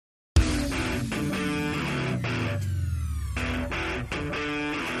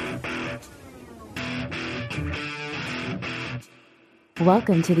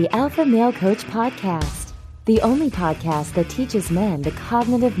Welcome to the Alpha Male Coach Podcast, the only podcast that teaches men the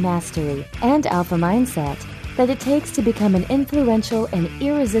cognitive mastery and alpha mindset that it takes to become an influential and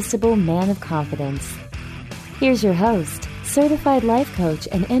irresistible man of confidence. Here's your host, certified life coach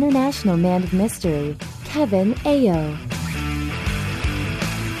and international man of mystery, Kevin Ayo.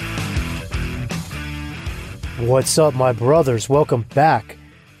 What's up, my brothers? Welcome back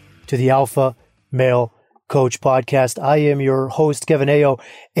to the Alpha Male Coach Podcast. I am your host, Kevin Ayo,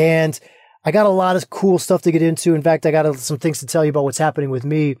 and I got a lot of cool stuff to get into. In fact, I got some things to tell you about what's happening with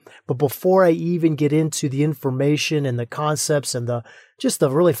me. But before I even get into the information and the concepts and the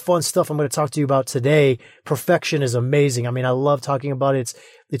really fun stuff I'm going to talk to you about today, perfection is amazing. I mean, I love talking about it.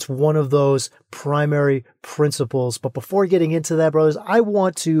 It's one of those primary principles. But before getting into that, brothers, I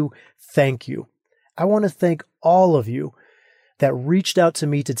want to thank you. I want to thank all of you that reached out to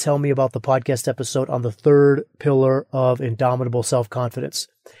me to tell me about the podcast episode on the third pillar of indomitable self-confidence.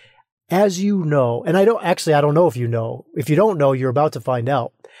 As you know, and I don't know if you know. If you don't know, you're about to find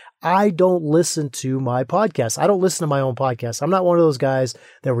out. I don't listen to my podcast. I don't listen to my own podcast. I'm not one of those guys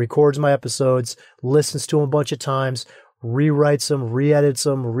that records my episodes, listens to them a bunch of times, rewrites them, re-edits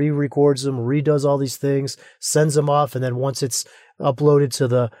them, re-records them, redoes all these things, sends them off, and then once it's uploaded to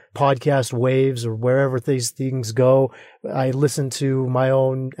the podcast waves or wherever these things go, I listen to my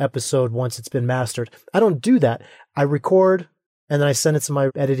own episode once it's been mastered. I don't do that. I record and then I send it to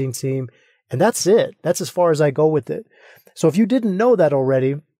my editing team, and that's it. That's as far as I go with it. So if you didn't know that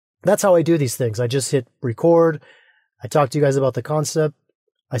already, that's how I do these things. I just hit record. I talk to you guys about the concept.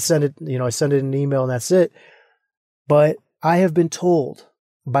 I send it in an email, and that's it. But I have been told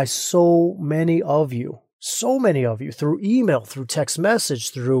by so many of you through email, through text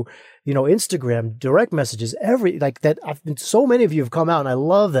message, through, Instagram, direct messages, so many of you have come out, and I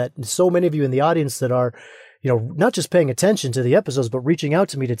love that. And so many of you in the audience that are, not just paying attention to the episodes, but reaching out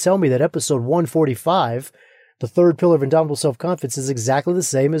to me to tell me that episode 145, the third pillar of indomitable self-confidence, is exactly the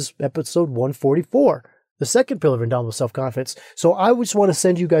same as episode 144, the second pillar of indomitable self-confidence. So I just want to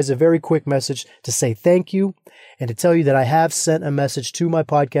send you guys a very quick message to say thank you and to tell you that I have sent a message to my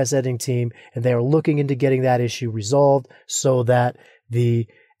podcast editing team, and they are looking into getting that issue resolved so that the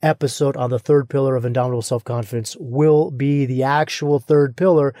episode on the third pillar of indomitable self-confidence will be the actual third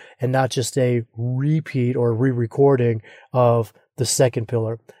pillar and not just a repeat or re-recording of the second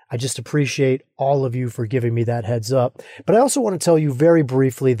pillar. I just appreciate all of you for giving me that heads up. But I also want to tell you very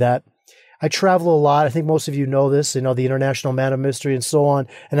briefly that I travel a lot. I think most of you know this, the international man of mystery and so on.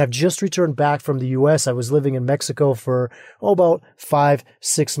 And I've just returned back from the U.S. I was living in Mexico for about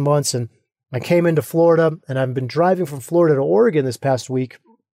 5-6 months. And I came into Florida, and I've been driving from Florida to Oregon this past week.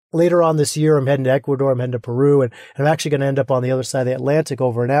 Later on this year, I'm heading to Ecuador, I'm heading to Peru, and I'm actually going to end up on the other side of the Atlantic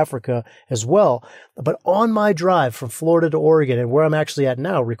over in Africa as well. But on my drive from Florida to Oregon, and where I'm actually at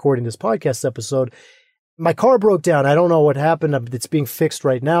now recording this podcast episode, my car broke down. I don't know what happened. It's being fixed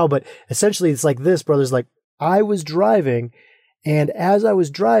right now, but essentially it's like this, brothers. Like, I was driving, and as I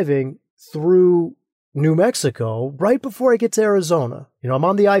was driving through New Mexico, right before I get to Arizona, I'm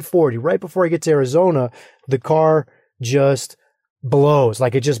on the I-40, right before I get to Arizona, the car just blows.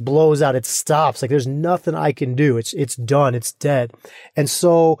 Like, it just blows out. It stops. Like, there's nothing I can do. It's done. It's dead. And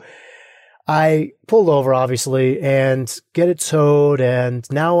so I pulled over, obviously, and get it towed. And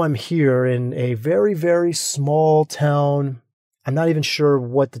now I'm here in a very, very small town. I'm not even sure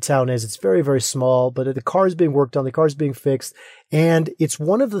what the town is. It's very, very small, but the car is being worked on. The car is being fixed. And it's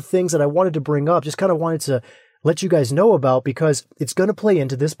one of the things that I wanted to bring up, just kind of wanted to let you guys know about, because it's going to play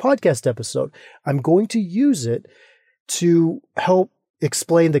into this podcast episode. I'm going to use it to help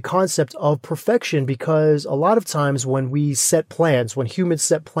explain the concept of perfection, because a lot of times when we set plans, when humans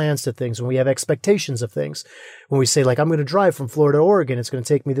set plans to things, when we have expectations of things, when we say, like, I'm going to drive from Florida to Oregon, it's going to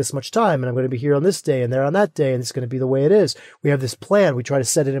take me this much time, and I'm going to be here on this day and there on that day, and it's going to be the way it is. We have this plan. We try to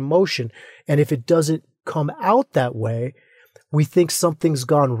set it in motion. And if it doesn't come out that way, we think something's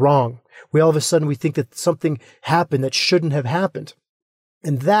gone wrong. All of a sudden, we think that something happened that shouldn't have happened.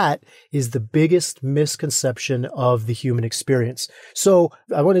 And that is the biggest misconception of the human experience. So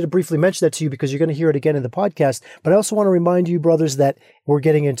I wanted to briefly mention that to you because you're going to hear it again in the podcast. But I also want to remind you, brothers, that we're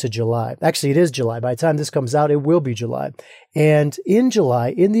getting into July. Actually, it is July. By the time this comes out, it will be July. And in July,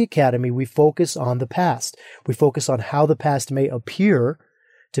 in the Academy, we focus on the past. We focus on how the past may appear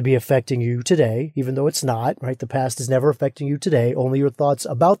to be affecting you today, even though it's not, right? The past is never affecting you today. Only your thoughts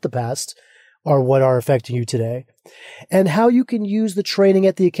about the past are what are affecting you today, and how you can use the training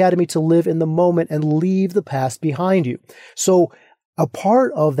at the Academy to live in the moment and leave the past behind you. So a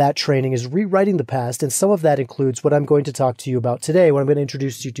part of that training is rewriting the past, and some of that includes what I'm going to talk to you about today, what I'm going to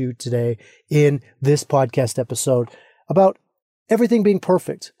introduce you to today in this podcast episode about everything being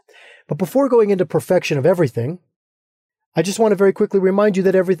perfect. But before going into perfection of everything, I just want to very quickly remind you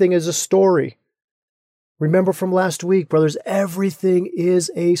that everything is a story. Remember from last week, brothers, everything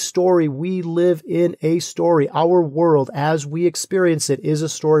is a story. We live in a story. Our world, as we experience it, is a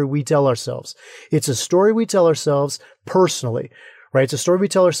story we tell ourselves. It's a story we tell ourselves personally, right? It's a story we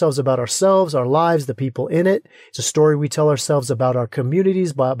tell ourselves about ourselves, our lives, the people in it. It's a story we tell ourselves about our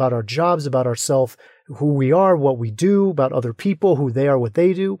communities, about our jobs, about ourselves, who we are, what we do, about other people, who they are, what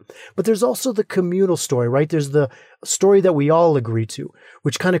they do. But there's also the communal story, right? There's the story that we all agree to,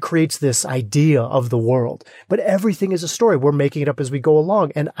 which kind of creates this idea of the world. But everything is a story. We're making it up as we go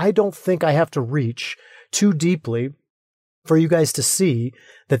along. And I don't think I have to reach too deeply for you guys to see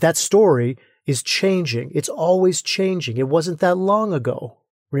that that story is changing. It's always changing. It wasn't that long ago.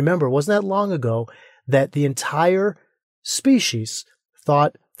 Remember, it wasn't that long ago that the entire species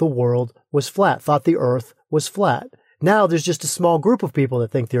thought the world was flat, thought the earth was flat. Now there's just a small group of people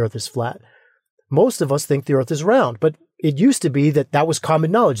that think the earth is flat. Most of us think the earth is round, but it used to be that that was common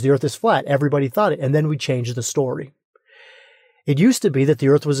knowledge. The earth is flat. Everybody thought it. And then we changed the story. It used to be that the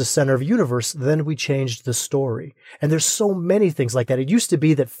earth was the center of the universe. Then we changed the story. And there's so many things like that. It used to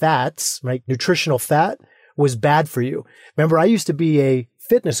be that fats, right, nutritional fat was bad for you. Remember, I used to be a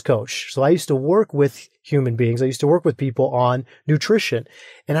fitness coach. So I used to work with human beings. I used to work with people on nutrition.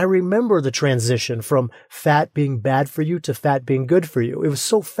 And I remember the transition from fat being bad for you to fat being good for you. It was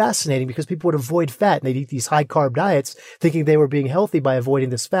so fascinating because people would avoid fat and they'd eat these high carb diets thinking they were being healthy by avoiding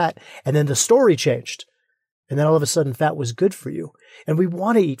this fat. And then the story changed. And then all of a sudden fat was good for you. And we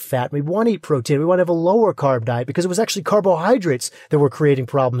want to eat fat. We want to eat protein. We want to have a lower carb diet because it was actually carbohydrates that were creating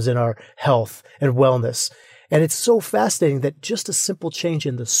problems in our health and wellness. And it's so fascinating that just a simple change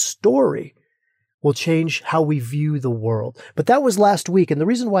in the story will change how we view the world. But that was last week. And the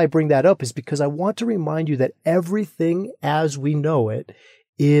reason why I bring that up is because I want to remind you that everything as we know it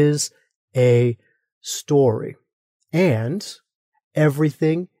is a story. And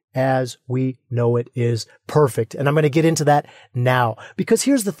everything as we know it is perfect. And I'm going to get into that now. Because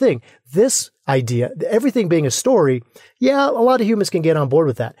here's the thing. This idea, everything being a story, yeah, a lot of humans can get on board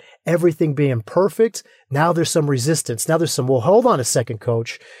with that. Everything being perfect, now there's some resistance. Now there's some, well, hold on a second,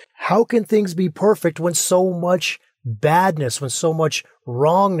 coach. How can things be perfect when so much badness, when so much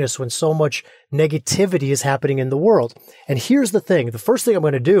wrongness, when so much negativity is happening in the world? And here's the thing. The first thing I'm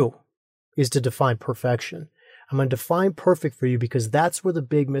going to do is to define perfection. I'm going to define perfect for you because that's where the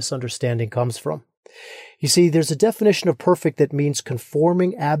big misunderstanding comes from. You see, there's a definition of perfect that means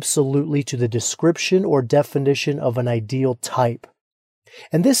conforming absolutely to the description or definition of an ideal type.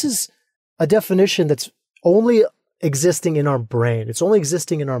 And this is a definition that's only existing in our brain. It's only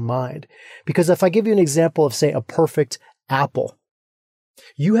existing in our mind. Because if I give you an example of, say, a perfect apple,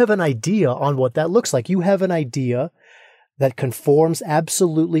 you have an idea on what that looks like. You have an idea that conforms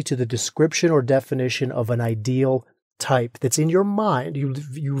absolutely to the description or definition of an ideal type that's in your mind.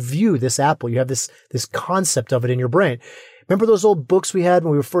 You view this apple. You have this concept of it in your brain. Remember those old books we had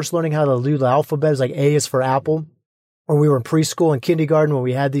when we were first learning how to do the alphabet? It was like A is for apple. When we were in preschool and kindergarten, when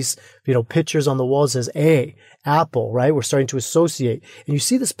we had these, pictures on the walls that says A, apple, right? We're starting to associate. And you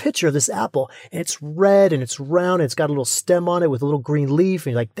see this picture of this apple, and it's red and it's round and it's got a little stem on it with a little green leaf.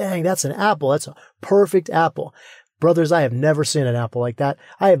 And you're like, dang, that's an apple. That's a perfect apple. Brothers, I have never seen an apple like that.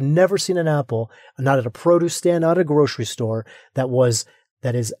 I have never seen an apple, not at a produce stand, not at a grocery store, that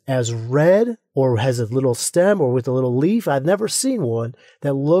is as red or has a little stem or with a little leaf. I've never seen one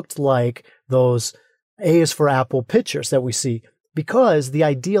that looked like those A is for apple pictures that we see, because the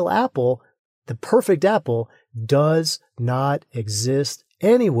ideal apple, the perfect apple, does not exist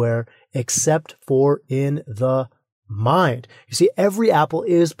anywhere except for in the mind. You see, every apple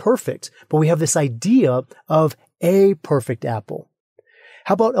is perfect, but we have this idea of a perfect apple.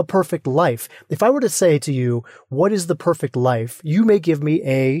 How about a perfect life? If I were to say to you, what is the perfect life? You may give me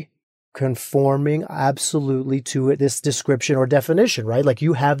a conforming absolutely to it, this description or definition, right? Like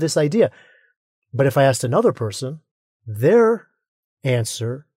you have this idea. But if I asked another person, their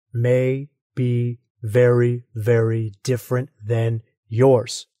answer may be very, very different than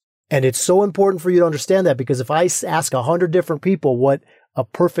yours. And it's so important for you to understand that, because if I ask 100 different people what a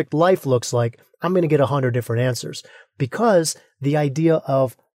perfect life looks like, I'm going to get 100 different answers, because the idea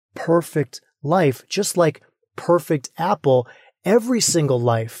of perfect life, just like perfect apple, every single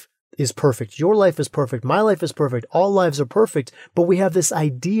life is perfect. Your life is perfect. My life is perfect. All lives are perfect, but we have this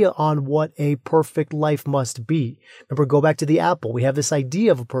idea on what a perfect life must be. Remember, go back to the apple. We have this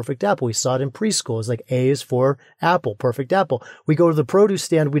idea of a perfect apple. We saw it in preschool. It's like A is for apple, perfect apple. We go to the produce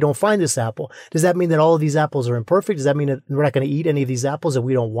stand. We don't find this apple. Does that mean that all of these apples are imperfect? Does that mean that we're not going to eat any of these apples, that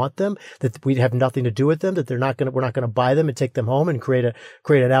we don't want them, that we have nothing to do with them, that we're not going to buy them and take them home and create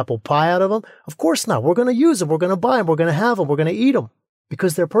an apple pie out of them? Of course not. We're going to use them. We're going to buy them. We're going to have them. We're going to eat them.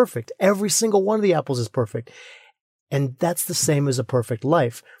 Because they're perfect. Every single one of the apples is perfect. And that's the same as a perfect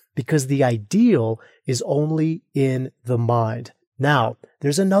life, because the ideal is only in the mind. Now,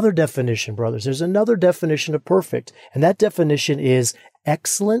 there's another definition, brothers. There's another definition of perfect. And that definition is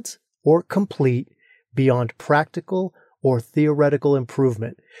excellent or complete beyond practical or theoretical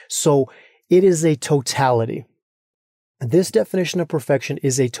improvement. So it is a totality. This definition of perfection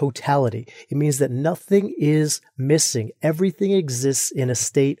is a totality. It means that nothing is missing. Everything exists in a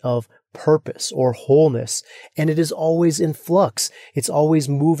state of purpose or wholeness, and it is always in flux. It's always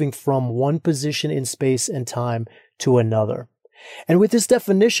moving from one position in space and time to another. And with this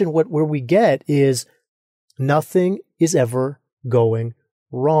definition, where we get is nothing is ever going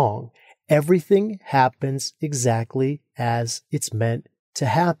wrong. Everything happens exactly as it's meant to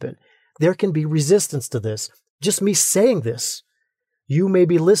happen. There can be resistance to this. Just me saying this, you may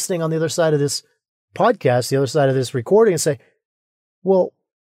be listening on the other side of this podcast, the other side of this recording, and say, well,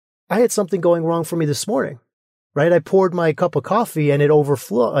 I had something going wrong for me this morning, right? I poured my cup of coffee and it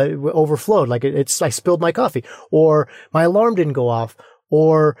overflowed. Like I spilled my coffee, or my alarm didn't go off,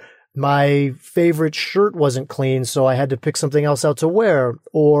 or my favorite shirt wasn't clean, so I had to pick something else out to wear,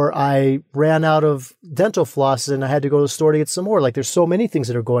 or I ran out of dental floss and I had to go to the store to get some more. Like there's so many things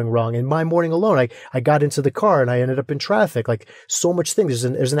that are going wrong. In my morning alone, I got into the car and I ended up in traffic. Like so much things.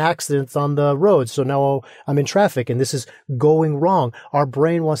 There's an accident on the road, so now I'm in traffic and this is going wrong. Our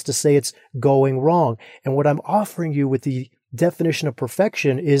brain wants to say it's going wrong. And what I'm offering you with the definition of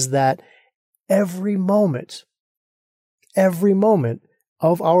perfection is that every moment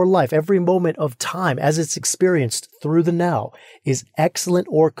of our life, every moment of time as it's experienced through the now is excellent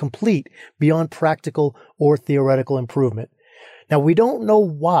or complete beyond practical or theoretical improvement. Now, we don't know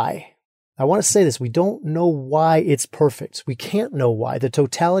why. I want to say this. We don't know why it's perfect. We can't know why. The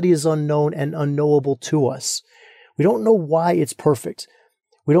totality is unknown and unknowable to us. We don't know why it's perfect.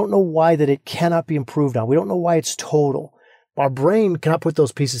 We don't know why that it cannot be improved on. We don't know why it's total. Our brain cannot put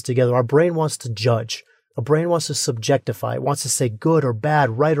those pieces together. Our brain wants to judge. A brain wants to subjectify. It wants to say good or bad,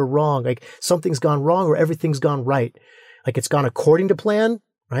 right or wrong, like something's gone wrong or everything's gone right. Like it's gone according to plan,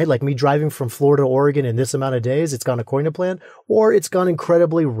 right? Like me driving from Florida to Oregon in this amount of days, it's gone according to plan, or it's gone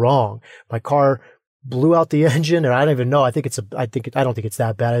incredibly wrong. My car blew out the engine, and I don't even know. I don't think it's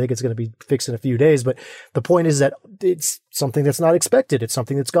that bad. I think it's going to be fixed in a few days. But the point is that it's something that's not expected. It's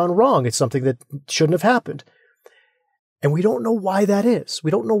something that's gone wrong. It's something that shouldn't have happened. And we don't know why that is.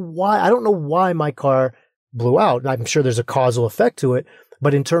 We don't know why. I don't know why my car blew out. I'm sure there's a causal effect to it.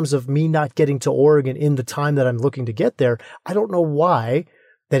 But in terms of me not getting to Oregon in the time that I'm looking to get there, I don't know why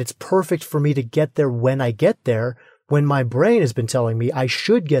that it's perfect for me to get there when I get there, when my brain has been telling me I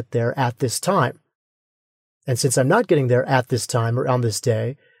should get there at this time. And since I'm not getting there at this time or on this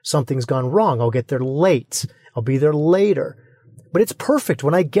day, something's gone wrong. I'll get there late. I'll be there later. But it's perfect.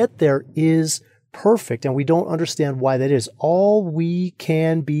 When I get there is perfect, and we don't understand why that is. All we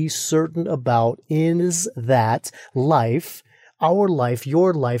can be certain about is that life, our life,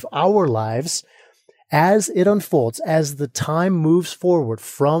 your life, our lives, as it unfolds, as the time moves forward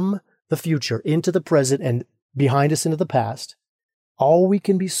from the future into the present and behind us into the past, all we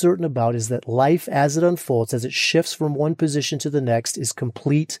can be certain about is that life as it unfolds, as it shifts from one position to the next, is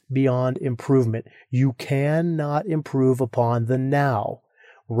complete beyond improvement. You cannot improve upon the now.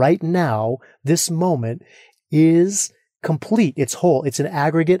 Right now, this moment is complete. It's whole. It's an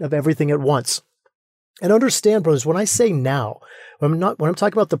aggregate of everything at once. And understand, brothers, when I say now, when I'm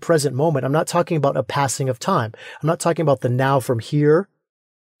talking about the present moment, I'm not talking about a passing of time. I'm not talking about the now from here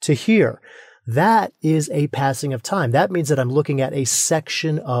to here. That is a passing of time. That means that I'm looking at a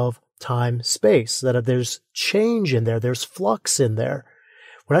section of time space, that there's change in there. There's flux in there.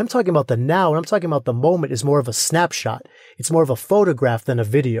 When I'm talking about the now, when I'm talking about the moment, is more of a snapshot. It's more of a photograph than a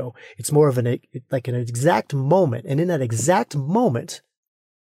video. It's more of an exact moment. And in that exact moment,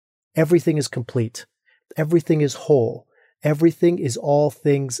 everything is complete. Everything is whole. Everything is all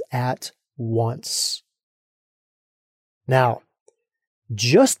things at once. Now,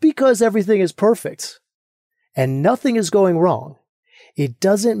 just because everything is perfect and nothing is going wrong, it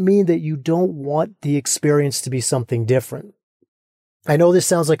doesn't mean that you don't want the experience to be something different. I know this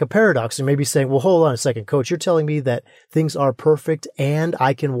sounds like a paradox, and maybe saying, well, hold on a second, coach, you're telling me that things are perfect and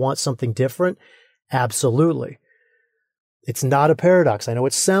I can want something different? Absolutely. It's not a paradox. I know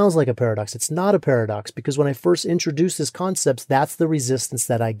it sounds like a paradox. It's not a paradox, because when I first introduce this concept, that's the resistance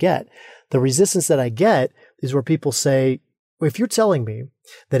that I get. The resistance that I get is where people say, well, if you're telling me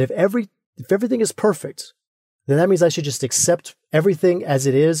that if everything is perfect, then that means I should just accept everything as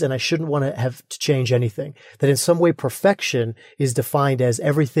it is and I shouldn't want to have to change anything. That in some way perfection is defined as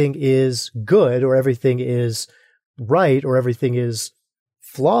everything is good or everything is right or everything is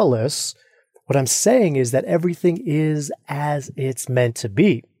flawless. What I'm saying is that everything is as it's meant to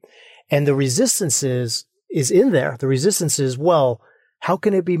be. And the resistance is in there. The resistance is, well, how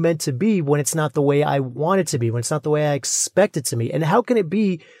can it be meant to be when it's not the way I want it to be, when it's not the way I expect it to be? And how can it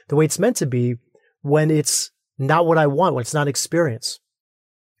be the way it's meant to be when it's not what I want, when it's not experience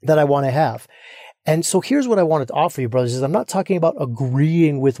that I want to have? And so here's what I wanted to offer you, brothers, is I'm not talking about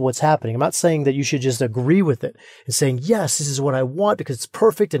agreeing with what's happening. I'm not saying that you should just agree with it and saying, yes, this is what I want because it's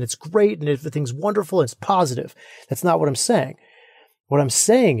perfect and it's great and everything's wonderful and it's positive. That's not what I'm saying. What I'm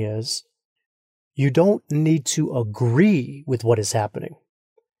saying is you don't need to agree with what is happening.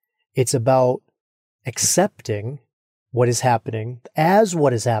 It's about accepting what is happening as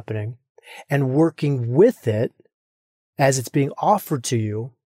what is happening and working with it as it's being offered to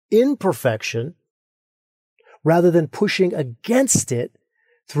you in perfection, rather than pushing against it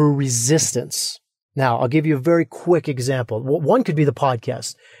through resistance. Now, I'll give you a very quick example. One could be the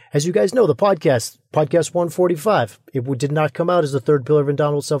podcast. As you guys know, the podcast 145, it did not come out as the third pillar of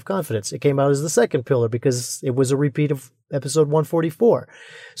indomitable self-confidence. It came out as the second pillar because it was a repeat of episode 144.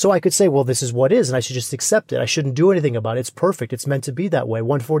 So I could say, well, this is what is, and I should just accept it. I shouldn't do anything about it. It's perfect. It's meant to be that way.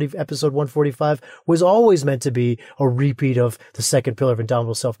 Episode 145 was always meant to be a repeat of the second pillar of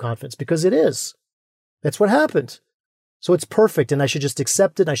indomitable self-confidence because it is. That's what happened. So it's perfect, and I should just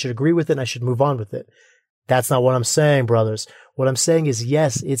accept it, and I should agree with it, and I should move on with it. That's not what I'm saying, brothers. What I'm saying is,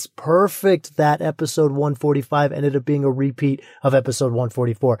 yes, it's perfect that episode 145 ended up being a repeat of episode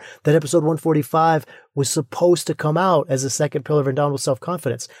 144. That episode 145 was supposed to come out as a second pillar of indomitable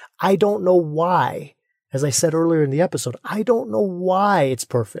self-confidence. I don't know why. As I said earlier in the episode, I don't know why it's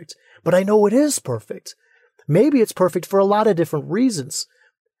perfect, but I know it is perfect. Maybe it's perfect for a lot of different reasons,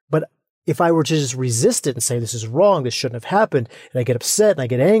 but if I were to just resist it and say, this is wrong, this shouldn't have happened, and I get upset and I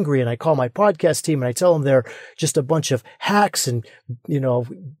get angry and I call my podcast team and I tell them they're just a bunch of hacks and,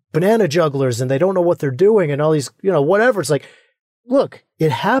 banana jugglers and they don't know what they're doing and all these, whatever. It's like, look,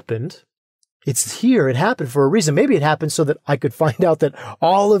 it happened. It's here. It happened for a reason. Maybe it happened so that I could find out that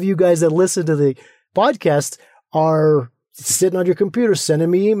all of you guys that listen to the podcast are sitting on your computer sending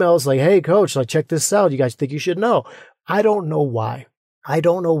me emails like, hey, coach, check this out. You guys think you should know. I don't know why. I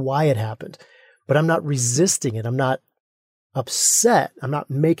don't know why it happened, but I'm not resisting it. I'm not upset. I'm not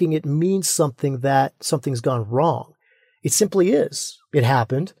making it mean something that something's gone wrong. It simply is. It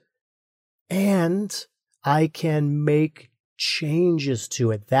happened, and I can make changes to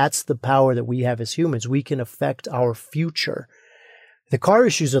it. That's the power that we have as humans. We can affect our future. The car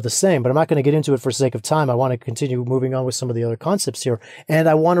issues are the same, but I'm not going to get into it for sake of time. I want to continue moving on with some of the other concepts here, and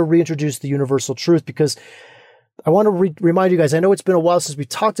I want to reintroduce the universal truth because I want to remind you guys, I know it's been a while since we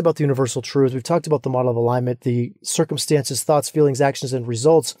talked about the universal truth. We've talked about the model of alignment, the circumstances, thoughts, feelings, actions, and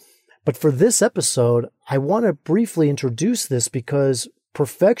results. But for this episode, I want to briefly introduce this because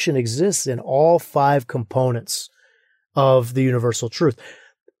perfection exists in all 5 components of the universal truth.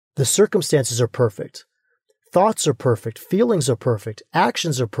 The circumstances are perfect. Thoughts are perfect. Feelings are perfect.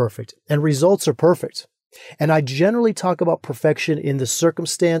 Actions are perfect. And results are perfect. And I generally talk about perfection in the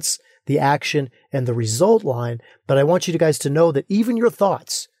circumstance, the action, and the result line, but I want you guys to know that even your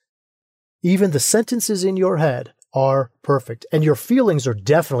thoughts, even the sentences in your head are perfect, and your feelings are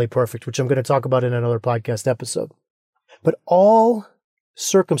definitely perfect, which I'm going to talk about in another podcast episode. But all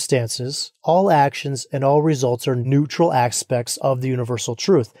circumstances, all actions, and all results are neutral aspects of the universal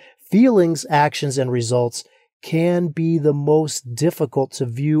truth. Feelings, actions, and results can be the most difficult to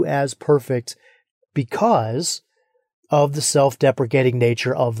view as perfect because of the self-deprecating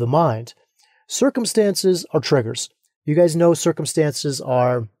nature of the mind. Circumstances are triggers. You guys know circumstances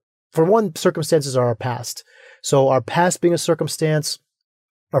are, for one, circumstances are our past. So our past being a circumstance,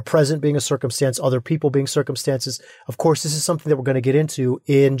 our present being a circumstance, other people being circumstances. Of course, this is something that we're going to get into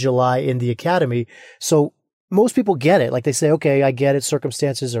in July in the Academy. So most people get it. Like they say, okay, I get it.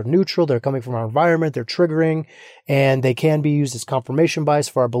 Circumstances are neutral. They're coming from our environment. They're triggering, and they can be used as confirmation bias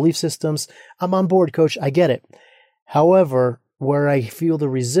for our belief systems. I'm on board, coach. I get it. However, where I feel the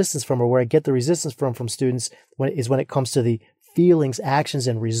resistance from, or where I get the resistance from students, is when it comes to the feelings, actions,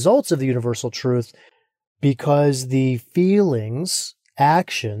 and results of the universal truth. because the feelings,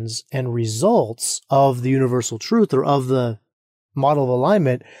 actions, and results of the universal truth or of the model of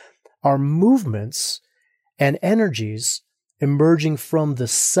alignment are movements and energies emerging from the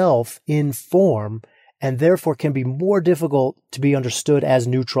self in form, and therefore can be more difficult to be understood as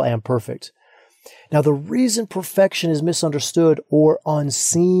neutral and perfect. Now, the reason perfection is misunderstood or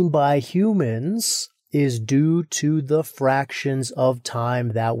unseen by humans is due to the fractions of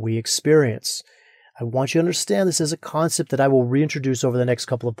time that we experience. I want you to understand this as a concept that I will reintroduce over the next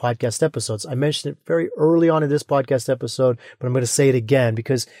couple of podcast episodes. I mentioned it very early on in this podcast episode, but I'm going to say it again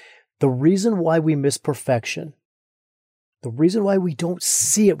because the reason why we miss perfection, the reason why we don't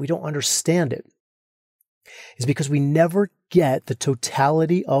see it, we don't understand it, is because we never get the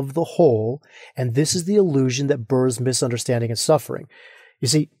totality of the whole, and this is the illusion that births misunderstanding and suffering. You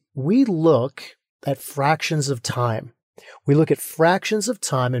see, we look at fractions of time. We look at fractions of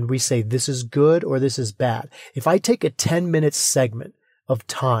time and we say this is good or this is bad. If I take a 10-minute segment of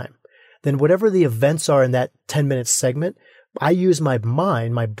time, then whatever the events are in that 10-minute segment, I use my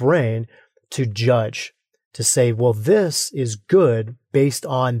mind, my brain, to judge, to say, well, this is good based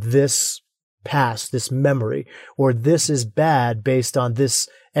on this past, this memory, or this is bad based on this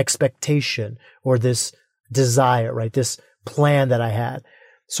expectation or this desire, right? This plan that I had.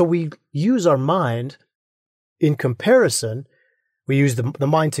 So we use our mind in comparison. We use the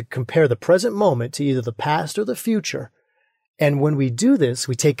mind to compare the present moment to either the past or the future. And when we do this,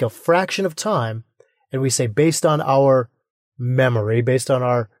 we take a fraction of time and we say, based on our memory, based on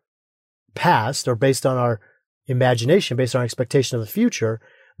our past, or based on our imagination, based on our expectation of the future,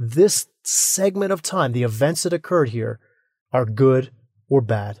 this segment of time, the events that occurred here, are good or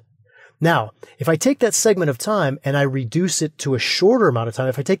bad. Now, if I take that segment of time and I reduce it to a shorter amount of time,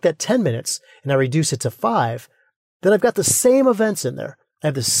 if I take that 10 minutes and I reduce it to 5, then I've got the same events in there. I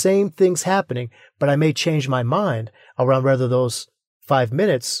have the same things happening, but I may change my mind around whether those 5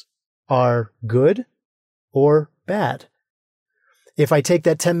 minutes are good or bad. If I take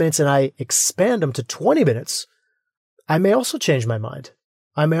that 10 minutes and I expand them to 20 minutes, I may also change my mind.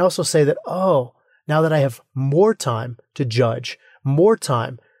 I may also say that, oh, now that I have more time to judge, more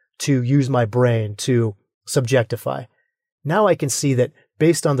time to use my brain to subjectify, now I can see that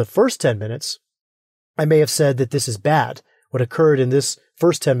based on the first 10 minutes, I may have said that this is bad. What occurred in this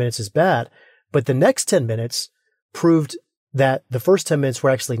first 10 minutes is bad, but the next 10 minutes proved that the first 10 minutes were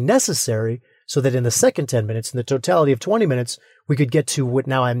actually necessary so that in the second 10 minutes, in the totality of 20 minutes, we could get to what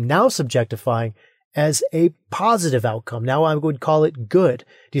now I'm now subjectifying as a positive outcome. Now I would call it good.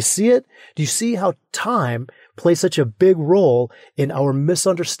 Do you see it? Do you see how time plays such a big role in our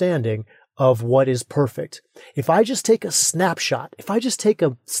misunderstanding of what is perfect? If I just take a snapshot,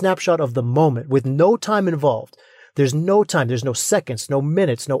 of the moment with no time involved, there's no time, there's no seconds, no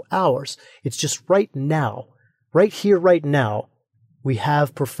minutes, no hours. It's just right now, right here, right now, we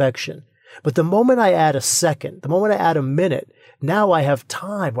have perfection. But the moment I add a second, the moment I add a minute, now I have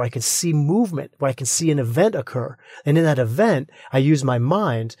time where I can see movement, where I can see an event occur. And in that event, I use my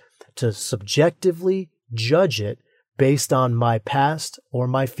mind to subjectively judge it based on my past or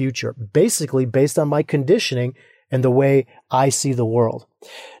my future, basically based on my conditioning and the way I see the world.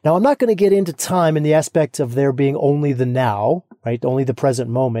 Now, I'm not going to get into time in the aspect of there being only the now, right? Only the present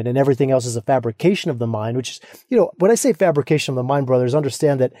moment, and everything else is a fabrication of the mind, which is, when I say fabrication of the mind, brothers,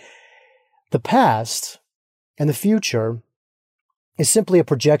 understand that the past and the future is simply a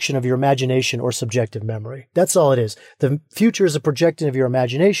projection of your imagination or subjective memory. That's all it is. The future is a projection of your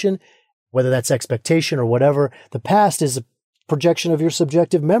imagination, whether that's expectation or whatever. The past is a projection of your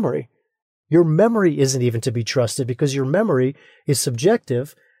subjective memory. Your memory isn't even to be trusted because your memory is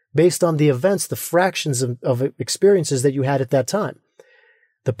subjective based on the events, the fractions of experiences that you had at that time.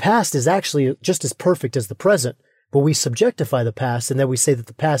 The past is actually just as perfect as the present, but we subjectify the past and then we say that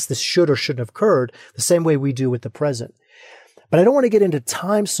the past, this should or shouldn't have occurred the same way we do with the present. But I don't want to get into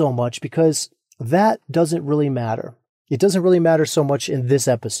time so much because that doesn't really matter. It doesn't really matter so much in this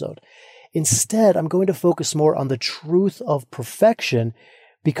episode. Instead, I'm going to focus more on the truth of perfection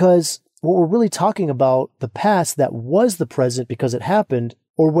because what we're really talking about, the past that was the present because it happened,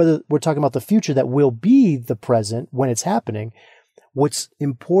 or whether we're talking about the future that will be the present when it's happening, what's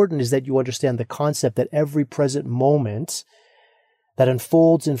important is that you understand the concept that every present moment that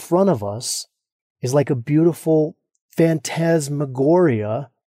unfolds in front of us is like a beautiful phantasmagoria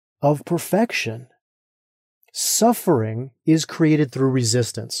of perfection. Suffering is created through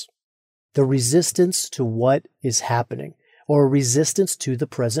resistance. The resistance to what is happening, or a resistance to the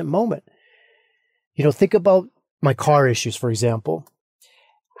present moment. Think about my car issues, for example.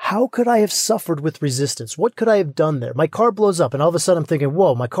 How could I have suffered with resistance? What could I have done there? My car blows up and all of a sudden I'm thinking,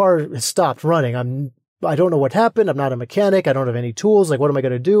 whoa, my car has stopped running. I'm I don't know what happened. I'm not a mechanic. I don't have any tools. Like, what am I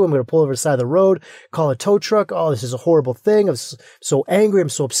going to do? I'm going to pull over the side of the road, call a tow truck. Oh, this is a horrible thing. I'm so angry. I'm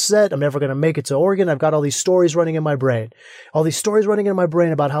so upset. I'm never going to make it to Oregon. I've got all these stories running in my brain. All these stories running in my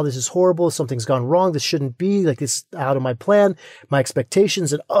brain about how this is horrible. Something's gone wrong. This shouldn't be. Like, this out of my plan, my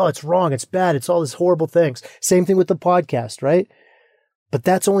expectations, and oh, it's wrong. It's bad. It's all these horrible things. Same thing with the podcast, right? But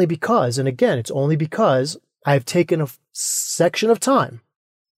that's only because, and again, it's only because I've taken a section of time,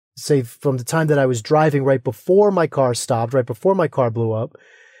 say from the time that I was driving right before my car stopped, right before my car blew up,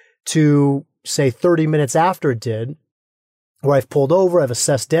 to say 30 minutes after it did, where I've pulled over, I've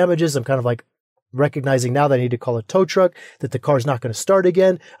assessed damages. I'm kind of like recognizing now that I need to call a tow truck, that the car's not going to start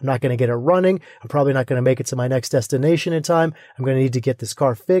again. I'm not going to get it running. I'm probably not going to make it to my next destination in time. I'm going to need to get this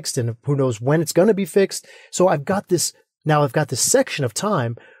car fixed, and who knows when it's going to be fixed. So I've got this section of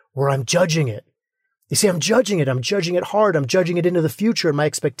time where I'm judging it. You see, I'm judging it. I'm judging it hard. I'm judging it into the future and my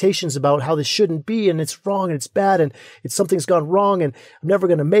expectations about how this shouldn't be, and it's wrong and it's bad and something's gone wrong and I'm never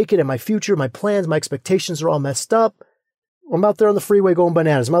going to make it, and my future, my plans, my expectations are all messed up. I'm out there on the freeway going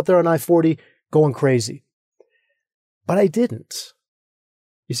bananas. I'm out there on I-40 going crazy. But I didn't.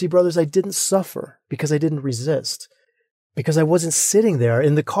 You see, brothers, I didn't suffer because I didn't resist, because I wasn't sitting there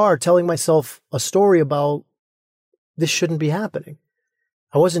in the car telling myself a story about this shouldn't be happening.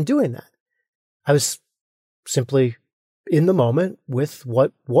 I wasn't doing that. I was simply in the moment with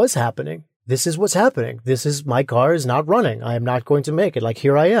what was happening. This is what's happening. This is, my car is not running. I am not going to make it. Like,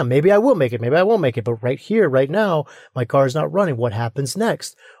 here I am. Maybe I will make it. Maybe I won't make it. But right here, right now, my car is not running. What happens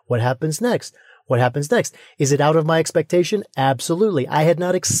next? What happens next? What happens next? Is it out of my expectation? Absolutely. I had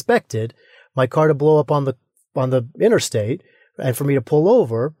not expected my car to blow up on the interstate and for me to pull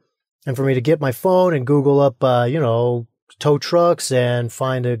over and for me to get my phone and Google up, tow trucks and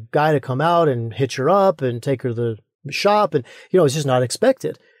find a guy to come out and hitch her up and take her to the shop. And, it's just not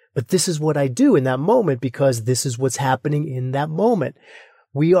expected. But this is what I do in that moment, because this is what's happening in that moment.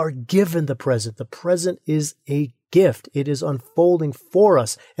 We are given the present. The present is a gift. It is unfolding for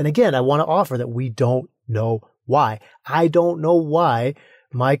us. And again, I want to offer that we don't know why. I don't know why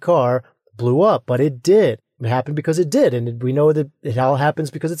my car blew up, but it did. It happened because it did. And we know that it all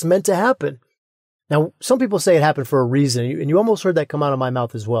happens because it's meant to happen. Now, some people say it happened for a reason, and you almost heard that come out of my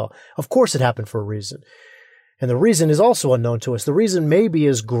mouth as well. Of course it happened for a reason. And the reason is also unknown to us. The reason may be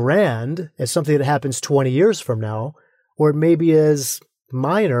as grand as something that happens 20 years from now, or it may be as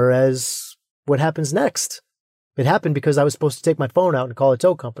minor as what happens next. It happened because I was supposed to take my phone out and call a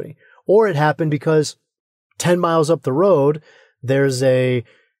tow company. Or it happened because 10 miles up the road, there's an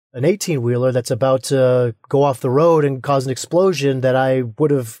 18-wheeler that's about to go off the road and cause an explosion that I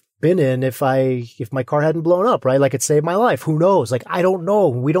would have been in if my car hadn't blown up, right? Like, it saved my life. Who knows? Like, I don't know.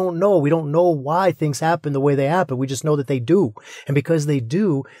 We don't know. We don't know why things happen the way they happen. We just know that they do. And because they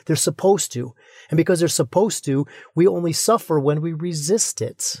do, they're supposed to. And because they're supposed to, we only suffer when we resist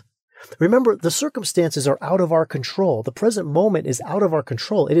it. Remember, the circumstances are out of our control. The present moment is out of our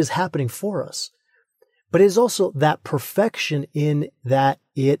control. It is happening for us. But it is also that perfection in that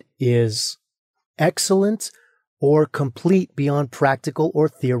it is excellent or complete beyond practical or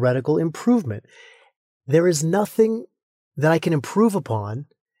theoretical improvement. There is nothing that I can improve upon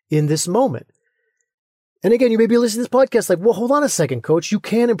in this moment. And again, you may be listening to this podcast like, well, hold on a second, coach. You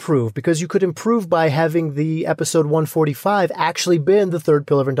can improve, because you could improve by having the episode 145 actually been the third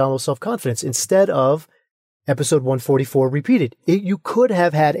pillar of indomitable self-confidence instead of episode 144 repeated. You could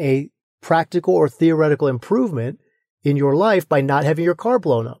have had a practical or theoretical improvement in your life by not having your car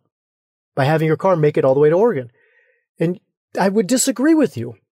blown up, by having your car make it all the way to Oregon. And I would disagree with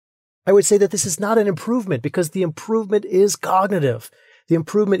you. I would say that this is not an improvement, because the improvement is cognitive. The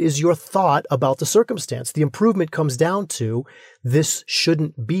improvement is your thought about the circumstance. The improvement comes down to, this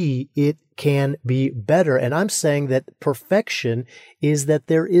shouldn't be, it can be better. And I'm saying that perfection is that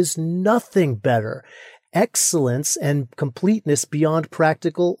there is nothing better. Excellence and completeness beyond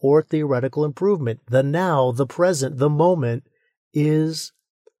practical or theoretical improvement. The now, the present, the moment is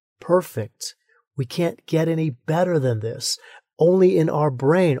perfect. We can't get any better than this. Only in our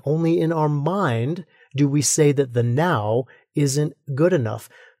brain, only in our mind do we say that the now isn't good enough.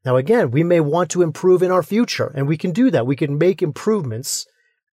 Now, again, we may want to improve in our future, and we can do that. We can make improvements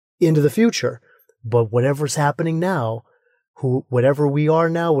into the future. But whatever's happening now, whatever we are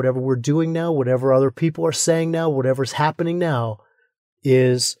now, whatever we're doing now, whatever other people are saying now, whatever's happening now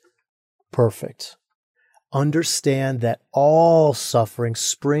is perfect. Understand that all suffering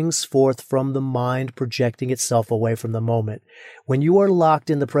springs forth from the mind projecting itself away from the moment. When you are locked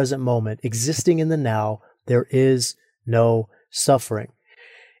in the present moment, existing in the now, there is no suffering.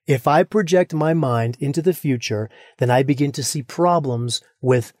 If I project my mind into the future, then I begin to see problems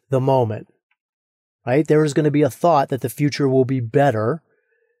with the moment. right? There is going to be a thought that the future will be better,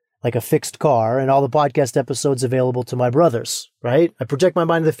 like a fixed car, and all the podcast episodes available to my brothers, right? I project my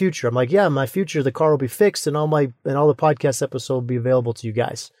mind to the future. I'm like, yeah, in my future, the car will be fixed and all the podcast episodes will be available to you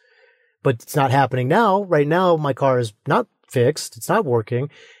guys. But it's not happening now. Right now, my car is not fixed. It's not working.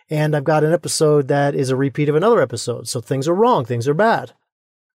 And I've got an episode that is a repeat of another episode. So things are wrong. Things are bad.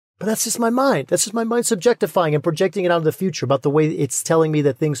 But that's just my mind. That's just my mind subjectifying and projecting it onto the future about the way it's telling me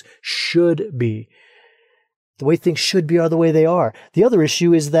that things should be. The way things should be are the way they are. The other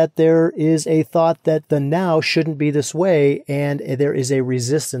issue is that there is a thought that the now shouldn't be this way, and there is a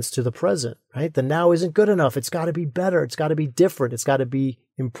resistance to the present, right? The now isn't good enough. It's got to be better. It's got to be different. It's got to be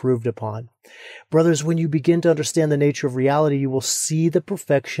improved upon. Brothers, when you begin to understand the nature of reality, you will see the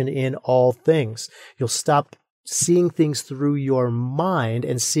perfection in all things. You'll stop seeing things through your mind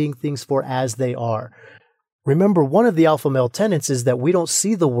and seeing things for as they are. Remember, one of the alpha male tenets is that we don't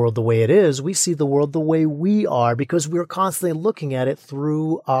see the world the way it is. We see the world the way we are because we're constantly looking at it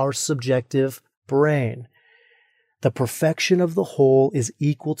through our subjective brain. The perfection of the whole is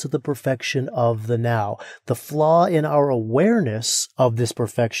equal to the perfection of the now. The flaw in our awareness of this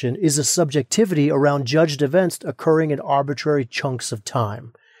perfection is a subjectivity around judged events occurring in arbitrary chunks of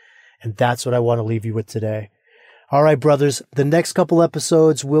time. And that's what I want to leave you with today. All right, brothers, the next couple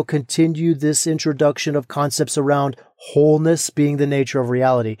episodes will continue this introduction of concepts around wholeness being the nature of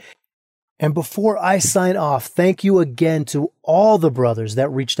reality. And before I sign off, thank you again to all the brothers that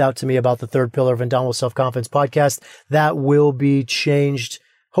reached out to me about the Third Pillar of Indomitable Self-Confidence podcast. That will be changed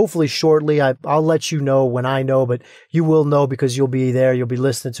hopefully shortly. I'll let you know when I know, but you will know because you'll be there. You'll be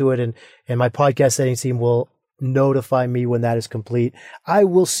listening to it, and my podcast editing team will notify me when that is complete. I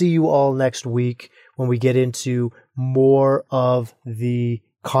will see you all next week when we get into more of the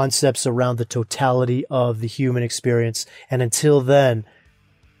concepts around the totality of the human experience. And until then,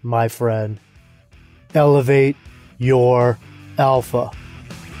 my friend, elevate your alpha.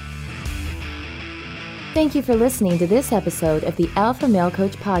 Thank you for listening to this episode of the Alpha Male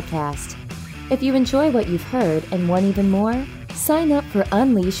Coach Podcast. If you enjoy what you've heard and want even more, sign up for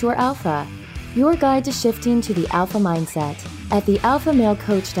Unleash Your Alpha, your guide to shifting to the alpha mindset at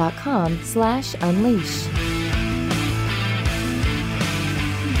thealphamalecoach.com/unleash.